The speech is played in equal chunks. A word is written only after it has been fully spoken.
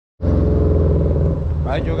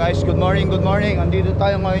Alright you guys, good morning, good morning. Andito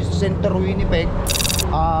tayo ngayon sa Center Winnipeg.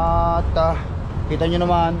 At kita nyo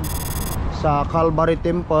naman sa Calvary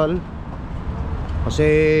Temple. Kasi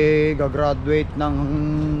gagraduate ng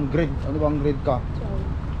grade, ano bang grade ka?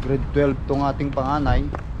 Grade 12 tong ating panganay.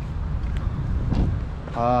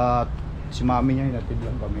 At si mami niya, hinatid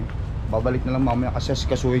lang kami. Babalik na lang mamaya kasi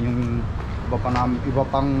kasuhin yung iba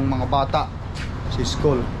pang mga bata sa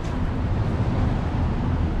school.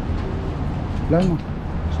 Lang mo,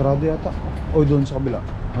 sarado yata. O doon sa kabila.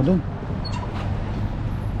 Doon.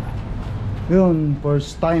 Yun,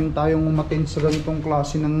 first time tayong umattend sa ganitong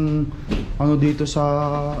klase ng ano dito sa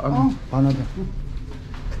Canada.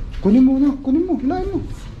 Kunin mo na, hilahin mo.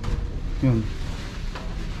 Yun.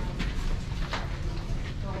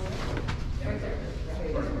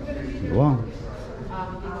 Wow.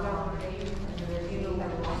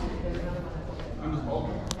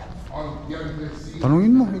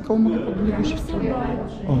 Tanungin mo, ikaw makapag-negotiate.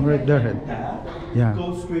 Oh, right there. Yeah.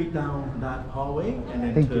 Go straight down that hallway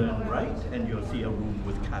and then turn right and you'll see a room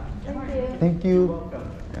with cabin. Thank you.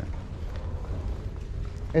 Yeah.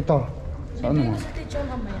 Ito. Saan mo?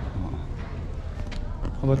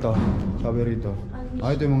 Ano ba ito? Sabi rito.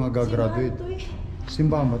 Ito yung mga gagraduate.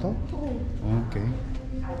 Simbahan ba ito? Okay.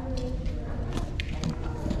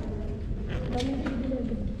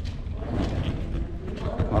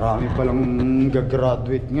 Marami palang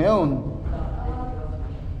gagraduate ngayon.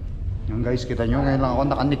 Yan guys, kita nyo, ngayon lang ako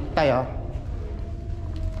nakaniktay ha.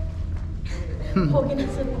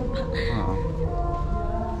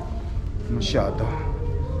 Masyado.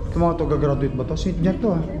 Ito mga ito gagraduate ba ito? St. Jack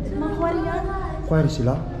to ha? Mga choir yan. Choir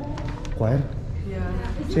sila? Choir? Yeah.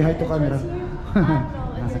 Say hi to camera.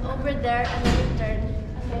 It's over there and then you turn.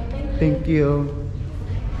 Thank you.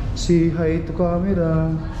 Say hi to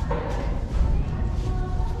camera.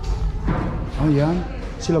 Oh yan?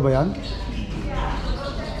 Sila ba yan?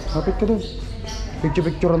 Kapit ka doon.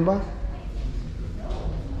 Picture-picturean ba?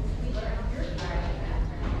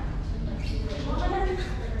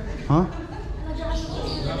 Ha?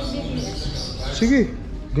 Sige.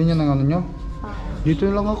 Ganyan ang ano nyo? Dito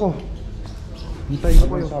lang ako. Hintayin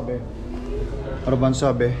ko kayo. Ano ba ang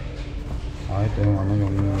sabi? Ito yung ano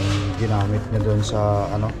yung ginamit niya doon sa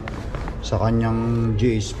ano sa kanyang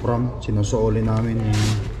GS prom. Sinusuoli namin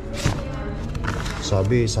yung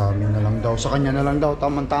sabi sa amin na lang daw, sa kanya na lang daw,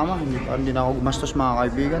 tamang-tama. Hindi na ako gumastos mga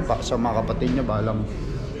kaibigan, sa mga kapatid niya, balang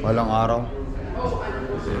araw.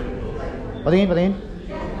 Patingin.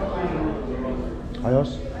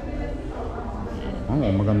 Ayos.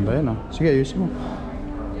 Maganda yan Sige, ayusin mo.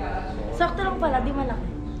 Sakto lang pala, di malaki.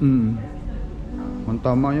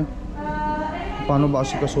 Tama yan. Paano ba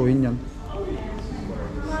asikasuhin yan?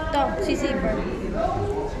 Ito, si Saber.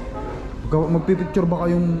 Magpipicture ba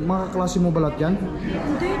kayong mga kaklase mo balat yan?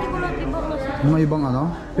 Hindi ko lang ibang kasi. Mga ibang ano?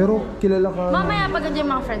 Pero kilala ka. Mamaya pag andyan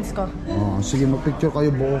yung mga friends ko. Sige, magpicture kayo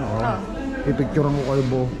buo. Ipicturean ko kayo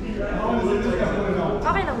buo.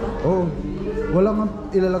 Okay lang ba? Oo. Wala nga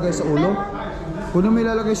ilalagay sa ulo. Kung may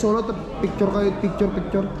ilalagay sa ulo, picture kayo,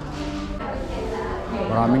 picture.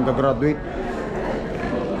 Maraming ka-graduate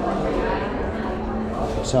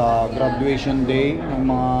sa graduation day ng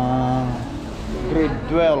mga grade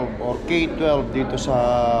 12 or K12 dito sa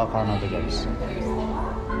Canada guys.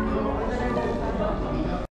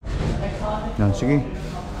 Yan, sige.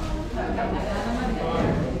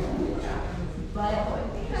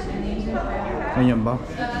 Ganyan ba?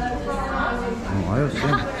 Ayos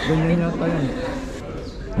yan. Ganyan yata yan.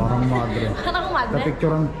 Parang madre. Parang madre?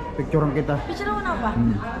 Picturean kita. Picture mo na ba?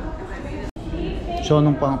 So,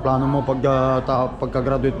 anong plano mo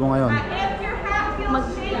pagka-graduate mo ngayon?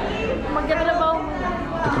 Magtatrabaho muna.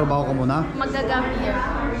 Tatrabaho ka muna? Magga-gap year.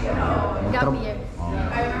 Gap year.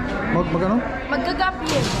 Mag-ano? Magga-gap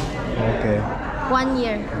year. Okay. 1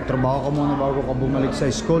 year. Trabaho ka muna bago ka bumalik sa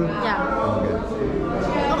school? Yeah. Okay.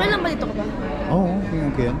 Okay lang ba dito ko ba? Oo,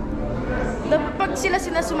 okay yan. Pag sila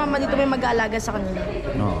sumama dito, may mag-aalaga sa kanila.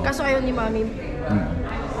 Kaso ayaw ni mami.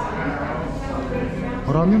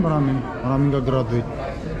 Maraming gagraduate.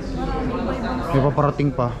 May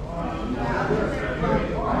paparating pa.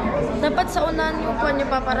 Dapat sa unahan yung upuan nyo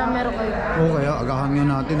pa para meron kayo. Oo, kaya agahan nga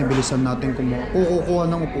natin, ibilisan natin kukuha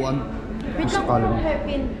ng upuan. Wait lang ko ng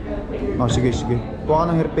hairpin. Sige. Kuha ka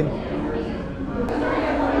ng hairpin.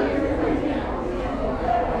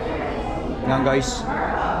 Yan guys.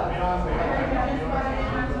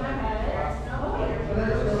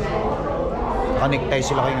 Nakaniktay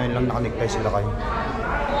sila kayo ngayon lang, nakaniktay sila kayo.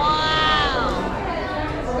 Wow!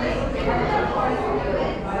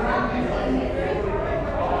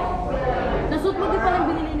 Nasuot mo din palang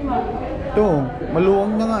binili ni Mami? Ito,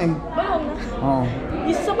 maluwang na nga eh. Balong na? Oo.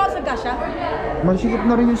 Isa pa sa nagkasya? Masikip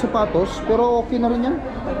na rin yung sapatos, pero okay na rin yan.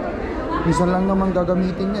 Minsan lang naman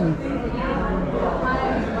gagamitin yan.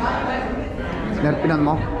 Nerpinan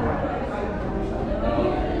mo?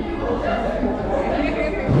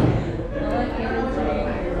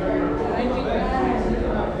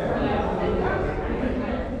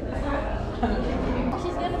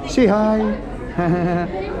 Say hi!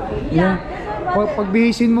 Yeah.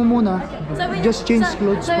 Pagbihisin mo muna. Just change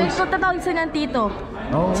clothes Sabi first. ko, tatawag sa'yo ng tito.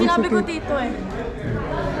 Oh, it's Sinabi ko okay. tito eh.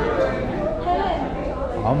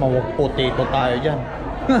 Mawag potato tayo dyan.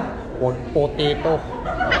 Wag potato.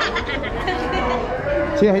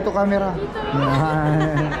 Say hi to camera.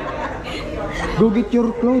 Go get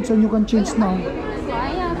your clothes and you can change now.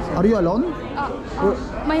 Are you alone?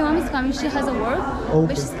 My mom is coming. She has a work,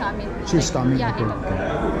 Okay. but she's coming. She's coming. Yeah, Okay.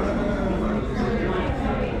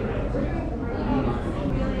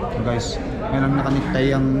 Guys, ngayon lang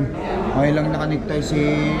nakaniktay si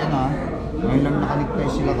ngayon lang nakaniktay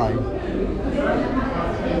si Lakay.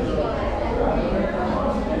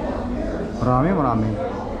 Marami.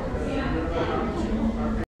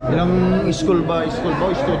 Ilang school ba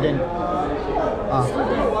o student?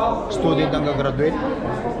 Student ang gagraduate.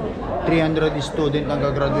 300 student ang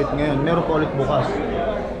gagraduate ngayon. Meron pa ulit bukas.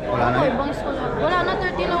 Wala na yun. Wala na,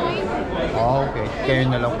 13 na ngayon. Okay. Kayo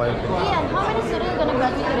na lang kayo. Ian, how many students gonna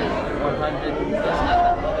graduate today?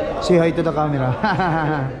 Say hi to the camera.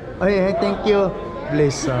 Hey, thank you.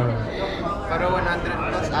 Bless. Para 100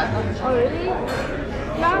 plus ata. Oh, really?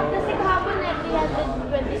 Kasi kahapon eh,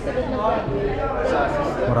 320 students na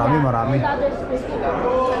graduate. Marami. Sa other schools.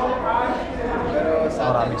 Pero sa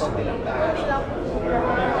Marami sila.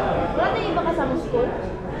 Wala na iba kasama school?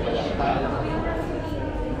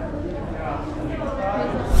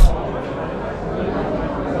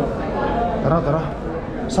 Tara.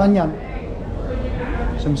 Saan yan?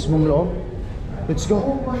 Sa mismong loob? Let's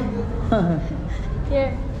go.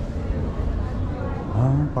 Here.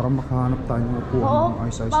 Para makahanap tayo ng upuan Oo, ng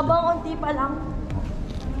ayos-ayos. babang konti pa lang.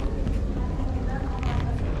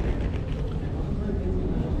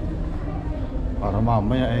 Para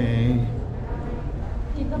mamaya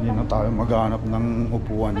hindi na tayo maghanap ng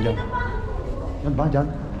upuan dyan. Yan ba? Dyan?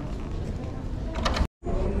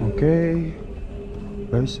 Okay.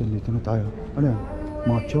 Guys, dito na tayo. Ano yan?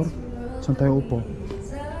 Mga chore? Saan tayo upo?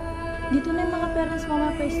 Dito na yung mga parents,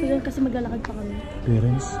 mama, pa student kasi maglalakad pa kami.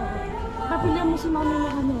 Parents? Papila mo si mami na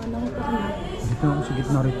nakita kami. Dito na ako sa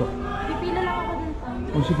gitna rito. Pipila lang ako dito.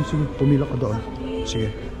 Oh, sige. Pumila ka doon. Sige.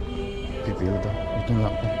 Pipila daw. Dito na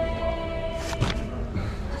lang ako.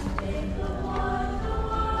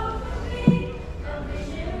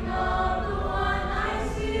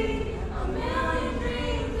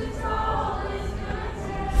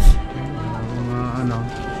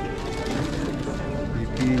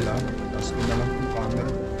 Pipila. Tapos ko na lang yung camera.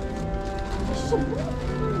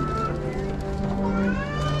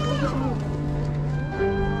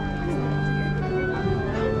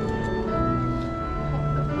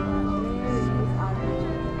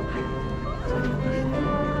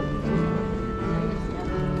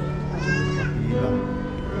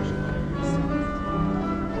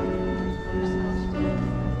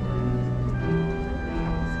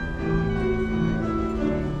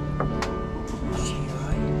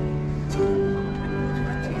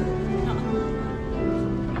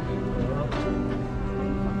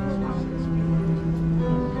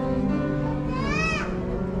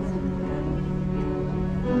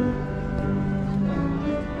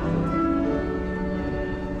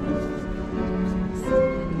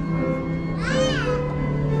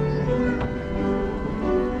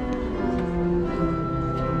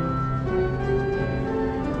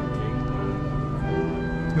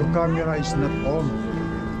 Your camera is not on.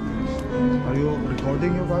 Are you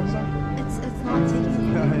recording your camera? It's not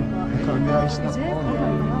taking The camera is not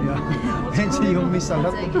on. Yeah. And so you miss a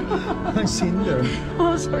lot of cinder.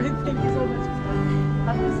 Oh, sorry. Thank you so much.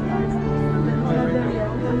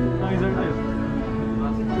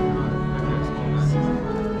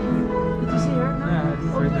 Did you see her? Yeah, it's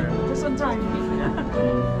right there. Just on time.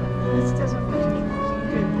 It's just on time.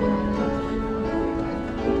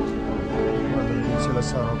 Sila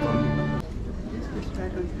sa harapan.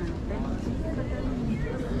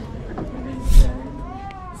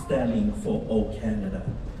 Standing for Old Canada,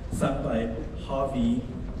 sung by Harvey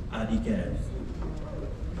Adigas.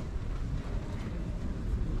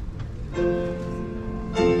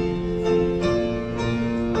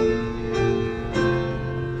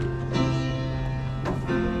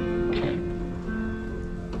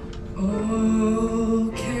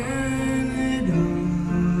 Oh, Canada,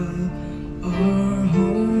 our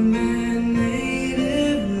home and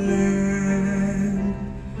native land,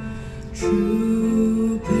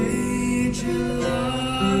 true page of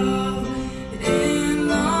love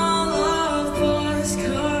in all of us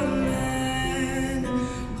command.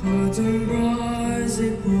 Contemporaries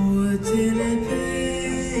portent et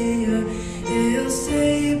paix, il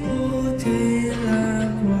s'est porté la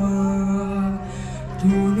croix.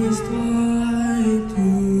 Ton histoire et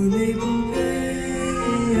ton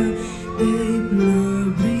épopée, des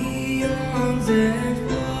bleus brillants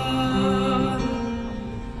exploits.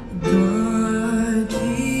 God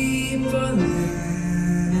keep the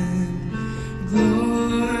land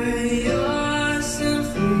glorious and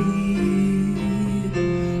free.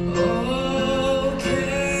 Oh,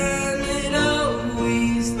 Canada,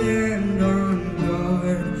 we stand on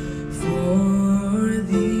guard for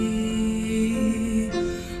thee.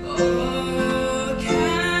 Oh,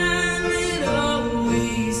 Canada,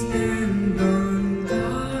 we stand on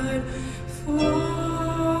guard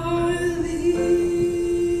for thee.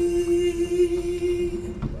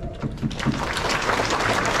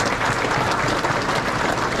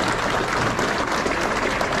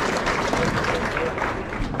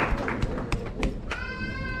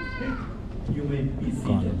 You may be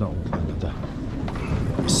seated. Canada.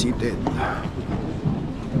 Seated.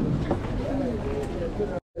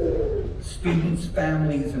 Students,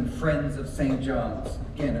 families, and friends of St. John's.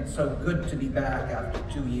 Again, it's so good to be back after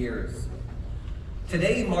 2 years.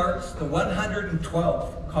 Today marks the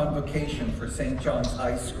 112th convocation for St. John's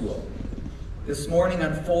High School. This morning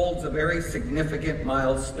unfolds a very significant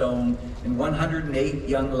milestone in 108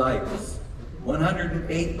 young lives.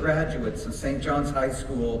 108 graduates of St. John's High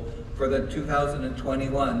School for the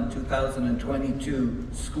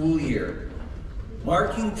 2021-2022 school year.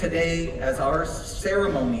 Marking today as our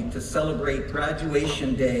ceremony to celebrate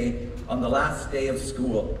graduation day on the last day of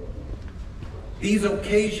school. These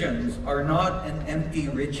occasions are not an empty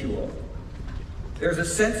ritual. There's a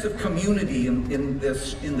sense of community in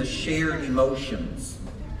the shared emotions.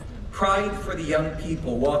 Pride for the young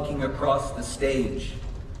people walking across the stage.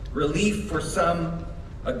 Relief for some,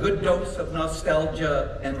 a good dose of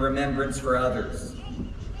nostalgia and remembrance for others.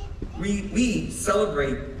 We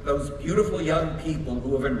celebrate those beautiful young people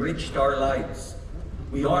who have enriched our lives.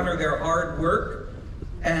 We honor their hard work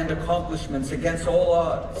and accomplishments against all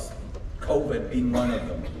odds, COVID being one of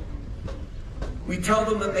them. We tell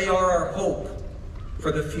them that they are our hope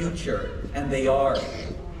for the future, and they are.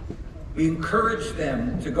 We encourage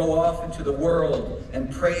them to go off into the world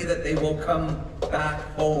and pray that they will come back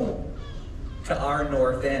home to our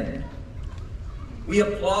North End. We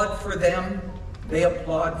applaud for them, they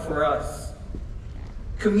applaud for us.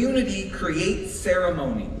 Community creates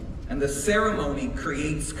ceremony, and the ceremony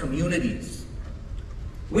creates communities.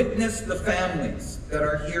 Witness the families that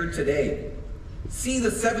are here today. See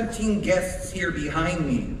the 17 guests here behind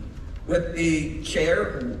me, with the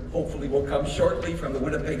chair, who hopefully will come shortly, from the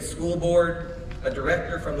Winnipeg School Board, a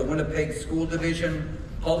director from the Winnipeg School Division,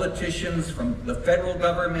 politicians from the federal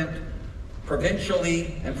government,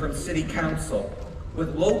 provincially, and from City Council,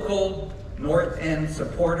 with local North End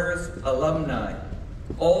supporters, alumni,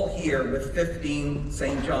 all here with 15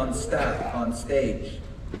 St. John's staff on stage.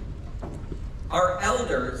 Our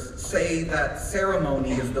elders say that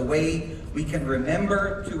ceremony is the way we can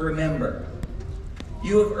remember to remember.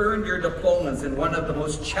 You have earned your diplomas in one of the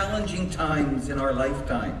most challenging times in our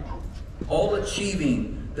lifetime, all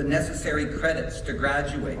achieving the necessary credits to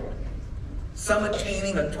graduate, some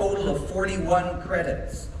attaining a total of 41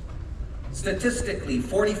 credits. Statistically,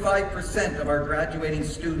 45% of our graduating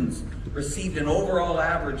students received an overall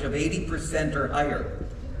average of 80% or higher.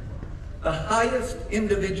 The highest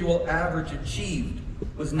individual average achieved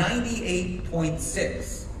was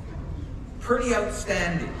 98.6. Pretty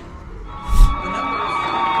outstanding.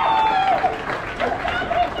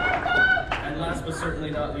 And last but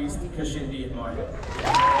certainly not least, Kashindi and Mario.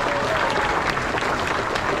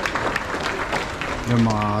 Yung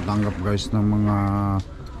makatanggap guys ng mga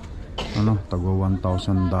tago $1,000.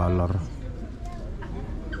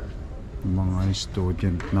 Yung mga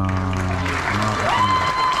student na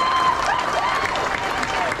nakakatanggap.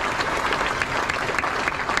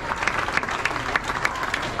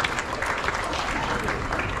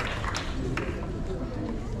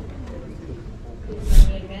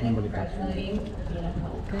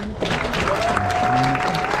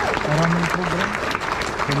 Maraming program.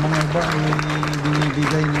 Yung mga iba ay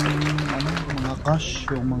binibigay ng mga cash,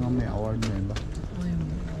 yung mga may award na iba.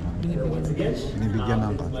 Binibigyan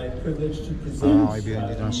ng cash. Kaibigan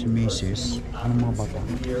dito na si Mrs. Anong mga bata?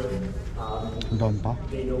 Doon pa?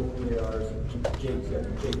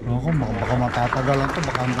 Ako, baka matatagalan to,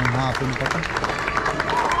 baka hanggang hapon pa to.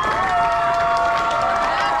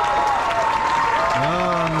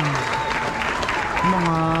 Yan.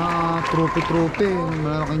 trophy.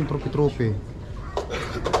 Malaking trophy.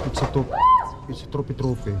 It's a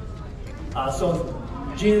trophy. So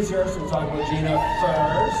Gina's here, so we'll talk about Gina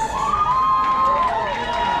first.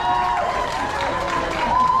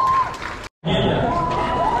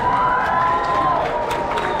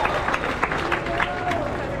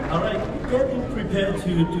 All right, getting prepared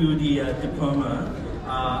to do the diploma.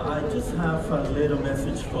 I just have a little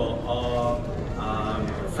message for all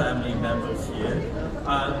family members here.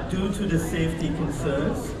 Due to the safety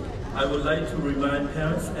concerns, I would like to remind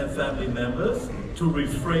parents and family members to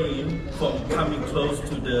refrain from coming close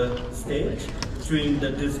to the stage during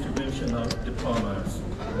the distribution of diplomas.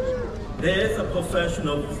 There is a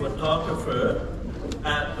professional photographer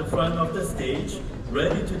at the front of the stage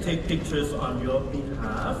ready to take pictures on your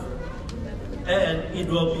behalf, and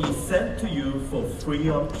it will be sent to you for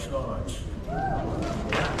free of charge.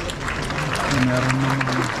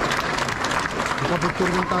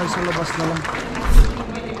 Picture din tayo sa labas na lang.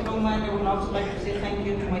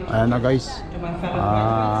 Ayan na guys,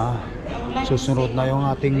 susunod na yung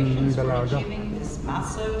ating dalaga.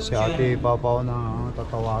 Si Ate Papaw na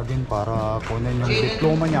tatawagin para kunin yung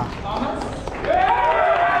diploma niya.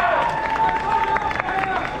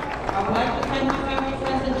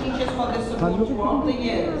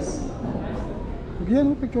 Bigyan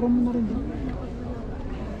mo, picture mo na rin.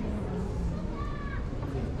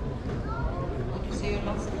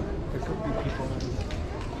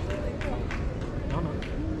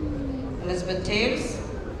 Elizabeth Tails,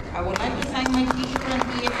 I would like to thank my teacher and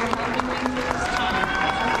PA for helping me through this time.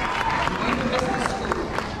 I'm going to business school.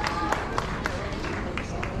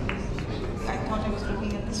 I thought I was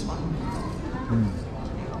looking at this one.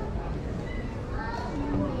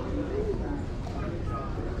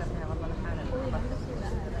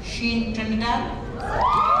 Sheen Trinidad.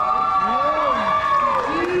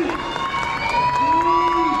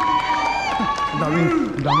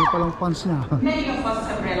 Dami palang fans niya. Many of us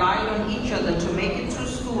have relied on each other to make it through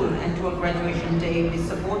school and to a graduation day. We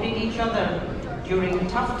supported each other during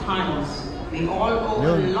tough times. We all owe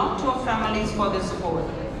a lot to our families for their support,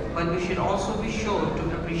 but we should also be sure to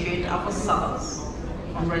appreciate ourselves.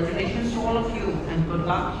 Congratulations to all of you and good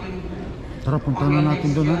luck to you. Tara, punta na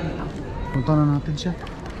natin doon. Punta na natin siya.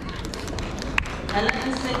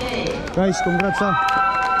 Guys, congrats ha.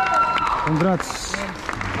 Congrats.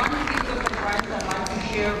 One piece of advice I'd like to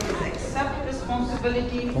share is accept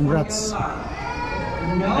responsibility Congrats. for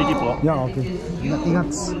your life. Thank you, Paul. Yeah, okay. You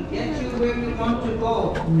Ingat. will get you where you want to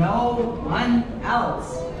go. No one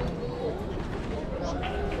else.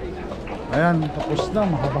 Ayan, tapos na.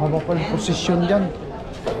 Mahaba-haba pa yung posisyon dyan.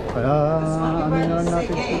 Kaya, ano na lang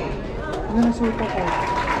natin. Ano na siya ito po?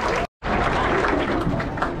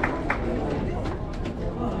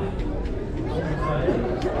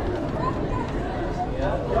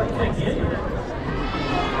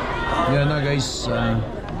 Yan na guys,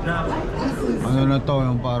 ano na to,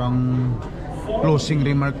 yung parang closing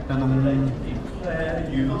remark na nung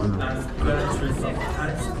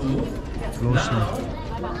close na.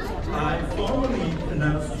 I formally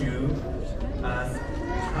pronounce you as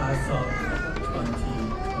class of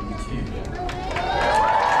 2022.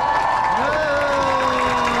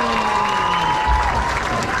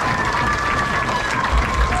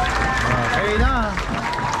 Okay na.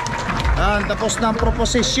 Yan, tapos na ang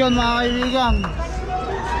proposition mga kaibigan.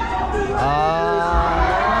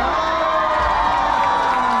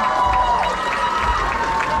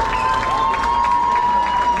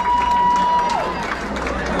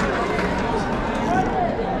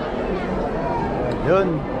 Yun.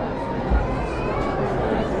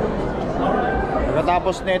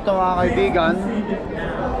 Pagkatapos nito mga kaibigan,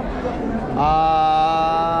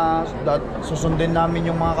 susundin namin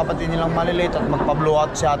yung mga kapatid nilang maliliit at magpa-blow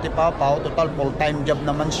out si Ate Papaw. Total full-time job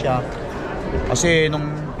naman siya. Kasi nung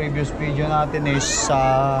previous video natin is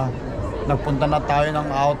nagpunta na tayo ng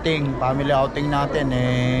outing, family outing natin,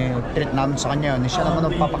 treat namin sa kanya yun. Siya naman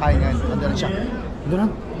nagpapakain ngayon. Ando na siya. Ando na.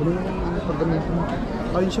 Ando na lang. Pagdamit mo.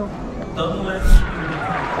 Kain siya.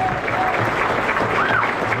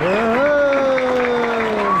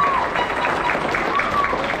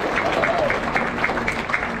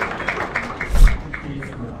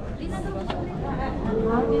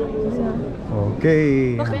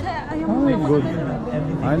 Okay. Oh, good.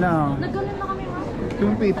 Ay na. Nagganon na kami, ma. Ito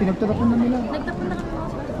yung pinagtatapon na nila. Nagtapon na kami,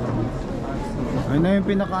 ma. Ay na yung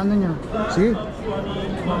pinaka-ano niya. Sige.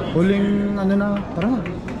 Huling ano na. Tara na.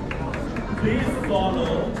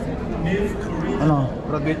 Ano?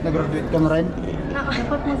 Graduate ka na rin?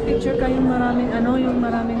 Dapat mag-picture kayong maraming yung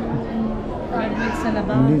maraming graduates sa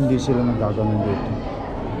labas. Hindi sila nagaganon dito.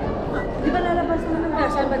 Di ba lalabas naman ng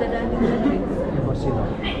saan ba dadaan yung graduates? Di ba sila?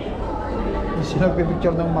 kasi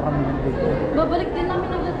nagpipicture ng maraming dito. Babalik din namin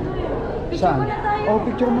agad to eh. Picture Saan? muna tayo. Oh,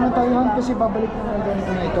 picture muna tayo Han kasi babalik na ng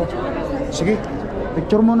ganito na ito. Sige,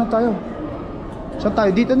 picture muna tayo. Saan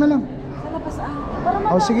tayo? Dito na lang. Sa labas ah. Para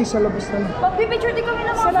Oh, sige, sa labas na lang. Pipicture din kami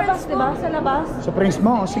ng mga Sa labas, friends ko. diba? Sa labas. Sa friends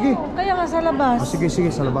mo? Oh, sige. Kaya nga sa labas. Oh, sige, sige,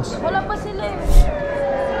 sa labas. Wala pa sila eh.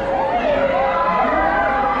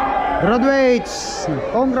 Graduates!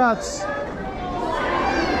 Congrats!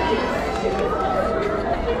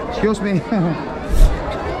 Excuse me.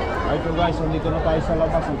 Alright guys, nandito na tayo sa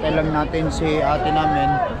labas. Antay lang natin si ate namin.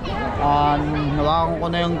 Nawakan ko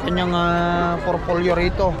na yung kanyang portfolio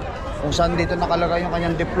rito. Kung saan dito nakalagay yung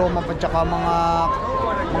kanyang diploma at saka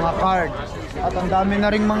mga card. At ang dami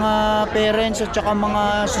na ring mga parents at saka mga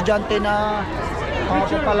estudyante na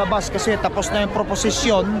papalabas kasi tapos na yung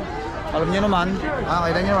proposisyon. Alam niyo naman,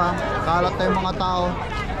 kita niyo kalat na yung mga tao.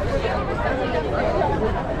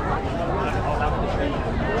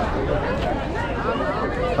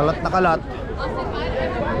 Kalat na kalat.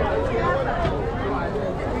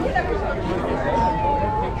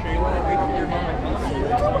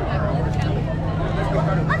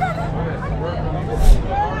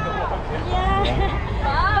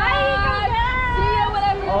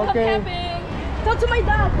 Okay. Talk to my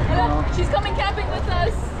dad. She's coming camping with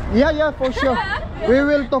us. Yeah, for sure. We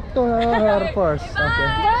will talk to her first. Okay.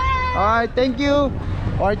 Alright, thank you.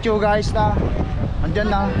 Alright you guys na.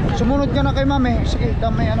 Andyan na. Sumunod ka na kay mami. Sige,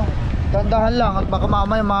 damay dandahan lang at baka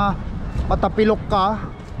mamaya matapilok ka.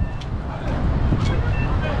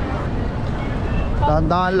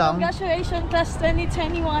 Dandahan lang. Congratulations class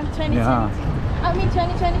 2021, 2022. Yeah. I mean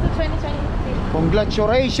 2020 to 2023.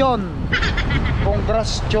 Congratulations.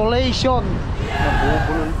 Congratulations.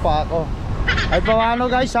 Nabubulol pa ako. Ay paano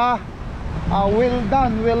guys ha? Well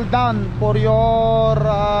done for your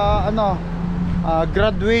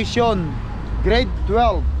graduation. Grade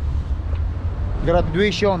 12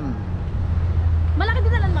 graduation. Malaki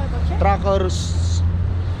din nalang mga kotse. Trucker's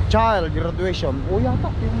child graduation. O yata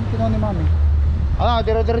yung kinuha ni mami.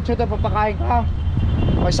 Dire-diretso tayo papakain ka.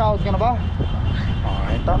 May sahod ka na ba?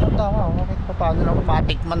 Ay, tama. Okay, paano lang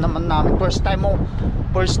matikman naman namin. First time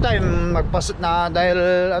magpasok na dahil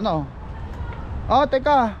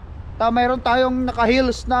teka. Mayroon tayong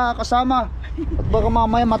naka-heels na kasama. At baka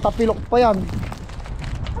mamaya matapilok pa yan.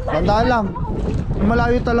 Tandaan lang.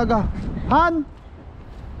 Malayo talaga. Han!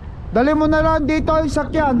 Dali mo na lang dito yung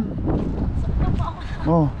sakyan.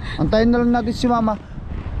 Antayin na lang natin si mama.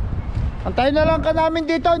 Antayin na lang ka namin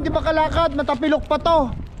dito. Hindi makalakad. Matapilok pa to.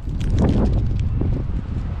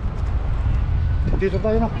 Dito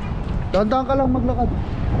tayo na. Dahan-dahan ka lang maglakad.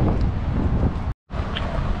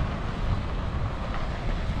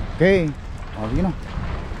 Okay. Sige na.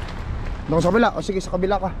 Doon sa kabila. Sige, sa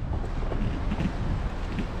kabila ka.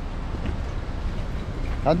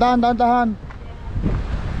 Dahan-dahan.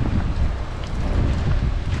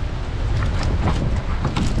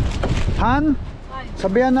 Han,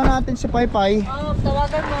 sabihan na natin si Paypay.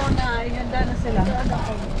 Tawagan mo na. Ihanda na sila.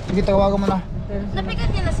 Sige, tawagan mo na. Napick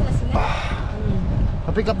up niya na sila.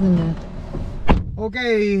 Napick up ninyo.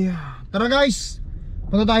 Okay. Tara guys.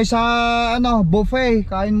 Punta tayo sa buffet.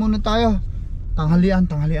 Kain muna tayo. Tanghalian.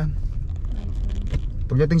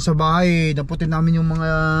 Pagdating sa bahay, naputin namin yung mga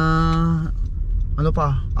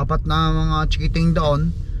apat na mga chikiting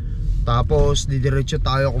doon. Tapos didiretso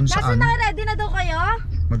tayo kung saan. Ready na daw kayo?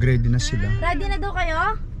 Mag-ready na sila. Ready na daw kayo?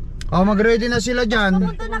 Mag-ready na sila dyan.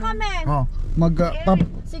 Pupunta na kami.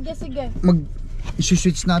 Sige.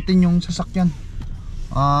 Isi-switch natin yung sasakyan.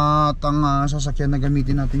 At ang sasakyan na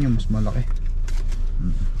gamitin natin yung mas malaki.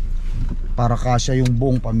 Para kasya yung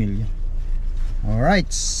buong pamilya. Alright.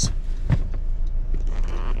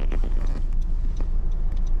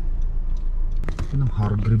 Ito ng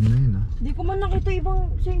Hargrave na yun Hindi ko man nakita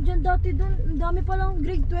ibang St. John dati doon. Ang dami palang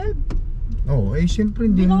grade 12. Siyempre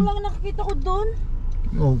hindi. Hindi lang nakikita ko doon.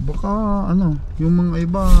 Baka yung mga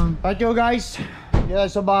iba. Thank you guys. Dito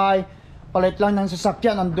sa bahay. Palit lang ng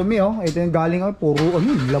sasakyan. Ang dumi Ito yung galing puro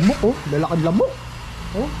lamok Lalakad lamok.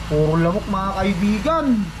 Puro lamok mga kaibigan.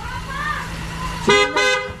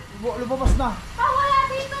 Lumabas na. Wala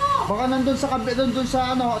dito! Baka nandun sa doon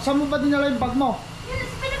sa saan mo ba dinala yung bag mo?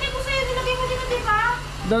 Pinagay ko sa'yo, nilagay mo dito, di ba?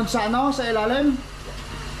 Doon sa sa ilalim?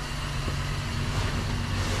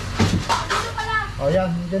 Dito pala.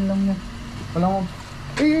 Yan, dyan lang yan. Walang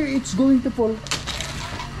it's going to fall.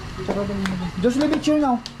 Just leave it here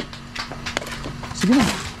now. Sige na.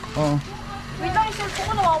 Wait lang, isort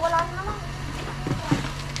ko nawawala na naman.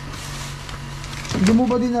 Hindi mo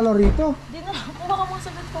ba dinala rito? Hindi na. Kuha ka mga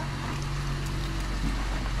sagot ko.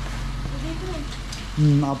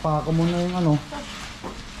 Napaka mo na yung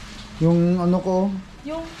yung ko.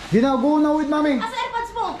 Yung... Go na with mami. Asa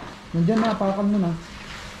AirPods mo? Nandiyan na, pakan mo na.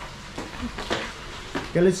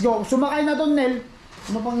 Okay, let's go. Sumakay na doon, Nel.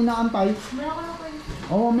 Ano pang inaantay? Maya ko na po yun.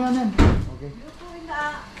 Oo, mamaya na. Okay.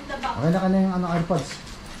 Okay na ka na yung AirPods.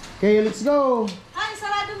 Okay, let's go. Ay,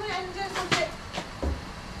 sarado mo yan dyan.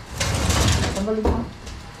 Tanggalin mo.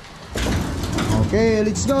 Okay,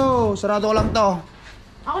 let's go. Sarado ko lang to.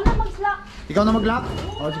 Ako na mag-slack. Ikaw na mag-lock?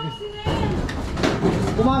 Oh, sige.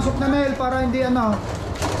 Pumasok na, Mel, para hindi ano.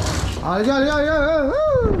 Let's go, let's go.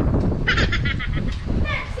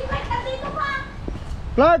 Si Mike nandito pa.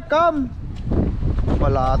 Clark, come!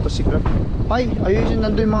 Wala to si Clark. Pai, ayun yung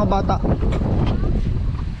nandun yung mga bata.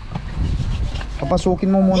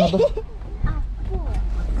 Papasukin mo muna to.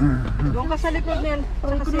 Doon ka sa likod, Nel.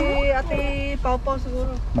 Kasi ate Pau-Pau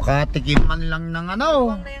siguro. Makatikim man lang ng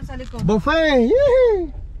ano. Huwag na yan sa likod. Buffet! Yee!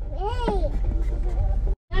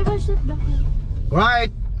 Right!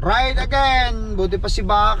 Right again! Buti pa si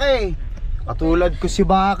Baki. Katulad ko si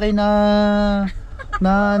Baki na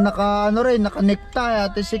naka ano rin, naka-necktie.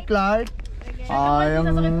 Ate si Clark.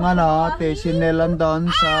 Yung ano, ate si Nelandon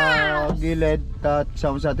sa gilid. At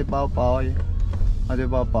sa ate Pau-Pau. Ate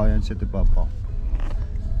Pau-Pau yan, si ate Pau-Pau.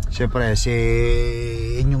 Siyempre, si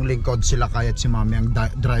inyong lingkod sila kaya't si mami ang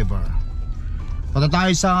driver. Punta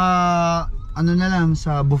tayo sa ano na lang,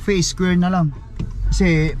 sa buffet square na lang.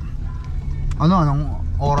 Kasi anong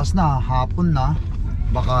oras na, hapon na.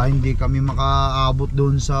 Baka hindi kami makaabot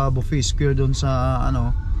doon sa buffet square doon sa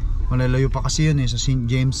ano, malalayo pa kasi yun sa St.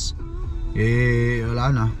 James.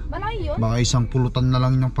 Wala na. Malayo yun? Baka isang pulutan na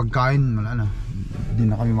lang ng pagkain, wala na.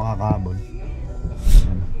 Hindi na kami makakaabot.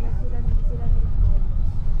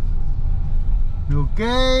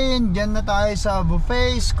 Okay, dyan na tayo sa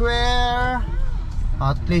buffet square.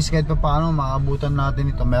 At least kahit pa paano makabutan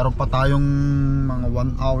natin ito. Meron pa tayong mga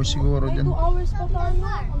 1 hour siguro dyan. 2 hours pa tayo.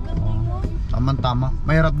 Ang ganda yun. Tama-tama.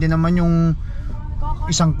 Mahirap din naman yung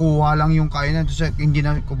isang kuha lang yung kainan. Kasi hindi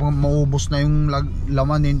na, kung maubos na yung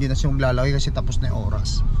laman, hindi na siya maglalagay kasi tapos na yung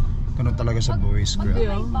oras. Ganun talaga sa buffet square.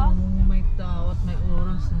 May tao at may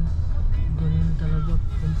oras. Ganun talaga,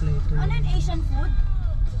 kompleto. Ano yung Asian food?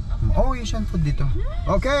 Oh, Asian food dito.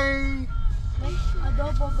 Okay.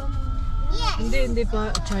 Adobo ba mo? Yes. Hindi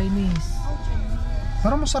pa Chinese.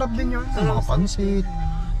 Pero masarap din yun. Mga pansit.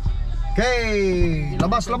 Okay.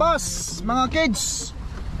 Labas, mga kids.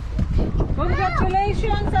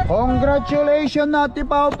 Congratulations! Congratulations, Ate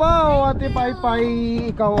Pau-Pau. Ate Pai-Pai,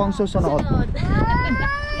 ikaw ang susunod.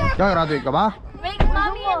 Graduate ka ba? Make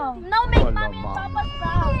mommy and mommy and papa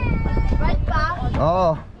proud. Right, pa?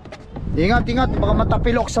 Oo. Ingat, baka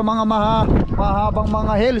matapilok sa mga mahabang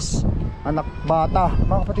mga hills. Anak bata,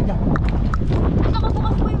 mga kapatid niya.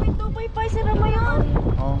 Nakabukas po yung window, Pai, sira mo yun.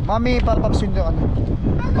 Oh, mami, para pagsundo ka na.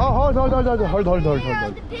 Oh, hold.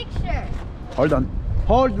 The picture. Hold on.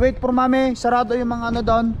 Hold, wait for mami. Sarado yung mga ano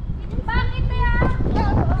doon. Bakit yan?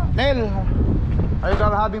 Nel, are you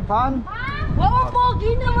having fun? Wow,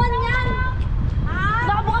 pogi naman yan.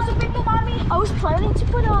 Nakabukas yung pinto, mami. I was planning to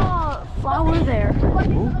put a flower there,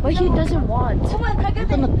 but he doesn't want. Come on,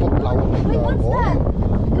 Ito nagpo-flower. Wait, what's that?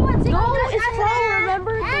 Come on, say congrats, it's flower,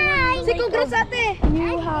 remember? Say congrats, ate.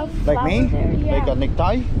 You have Like me? there, yeah. Like a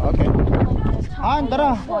necktie? Okay.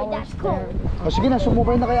 Tara. That's cool. O sige na,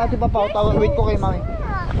 sumubay na kay Ate Papa. Wait ko kay mami.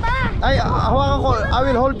 Ay, hawakan ko. I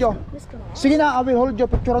will hold you. Sige na, I will hold you.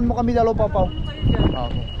 Picturean mo kami dalaw, Papa.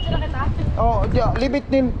 Okay. Oh, leave it,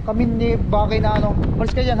 Nil. Kami ni Bakay na ano.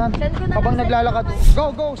 Malis ka dyan, Han. Habang naglalakad.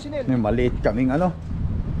 Go, Sinil. Maliit kaming ano.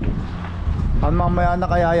 Mamaya na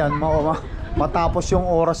kaya yan. Matapos yung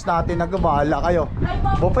oras natin, nagbahala kayo.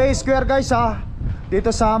 Buffet Square, guys, ha. Dito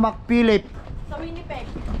sa Macphilip. Sa Winnipeg.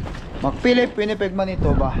 Macphilip, Winnipeg,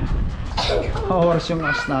 Manitoba. Oras yung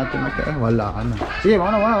as natin. Wala ka na. Sige,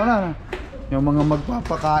 wala. Yung mga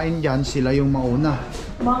magpapakain dyan, sila yung mauna.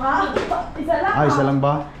 Isa lang. Ay, isa lang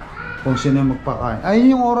ba? Kung sino yung magpakain.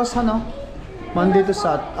 Ayun yung oras, ano? Monday to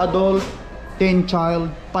Sat. Adult, 10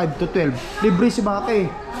 child, 5 to 12. Libre si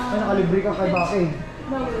Baki. Ay, nakalibre ka kay Baki.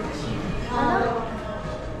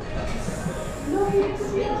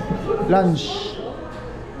 Lunch.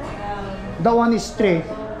 The one is 3.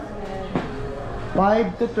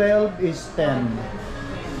 5 to 12 is 10.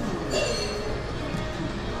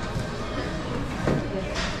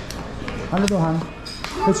 Ano to, Han?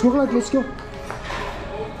 Let's go, Clark. Let's go.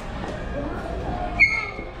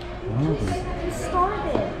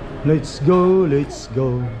 Let's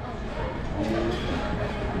go.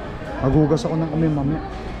 Agugas ako ng kami, mami.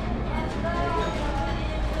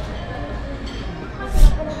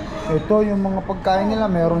 Ito yung mga pagkain nila.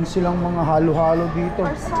 Meron silang mga halo-halo dito.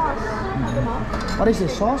 What is it?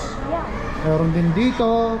 Sauce? Meron din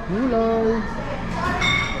dito. Gulay.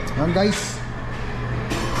 Yan guys.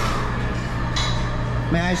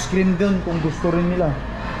 May ice cream dun kung gusto rin nila.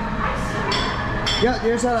 Yeah,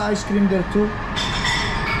 there's an ice cream there too.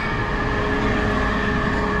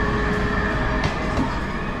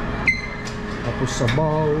 Tapos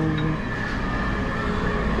sabaw,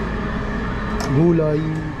 gulay.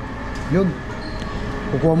 Yun.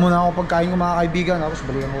 Kukuha muna ako pagkain ko mga kaibigan. Tapos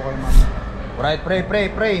balikan ko kayo mama. Alright,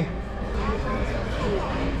 pray.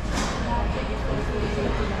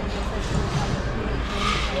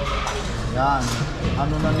 Yan.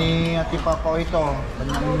 Ano na ni Ate Papa ito?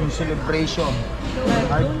 Kanyang celebration.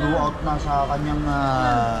 Ay, blew out na sa kanyang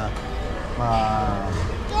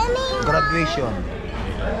graduation.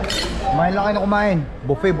 Kumain lang kayo na kumain.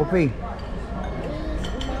 Buffet.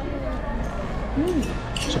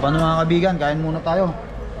 So paano mga kaibigan, kain muna tayo.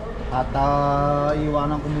 At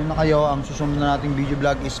iwanan ko muna kayo. Ang susunod na nating video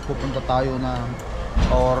vlog is pupunta tayo na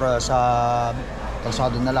sa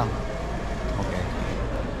kalsado na lang. Okay.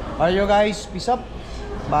 Alright you guys, peace up.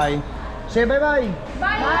 Bye. Say bye-bye.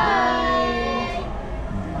 Bye!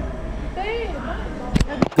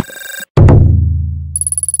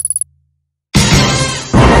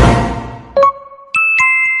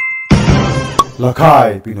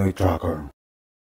 Lakay Pinoy Trucker.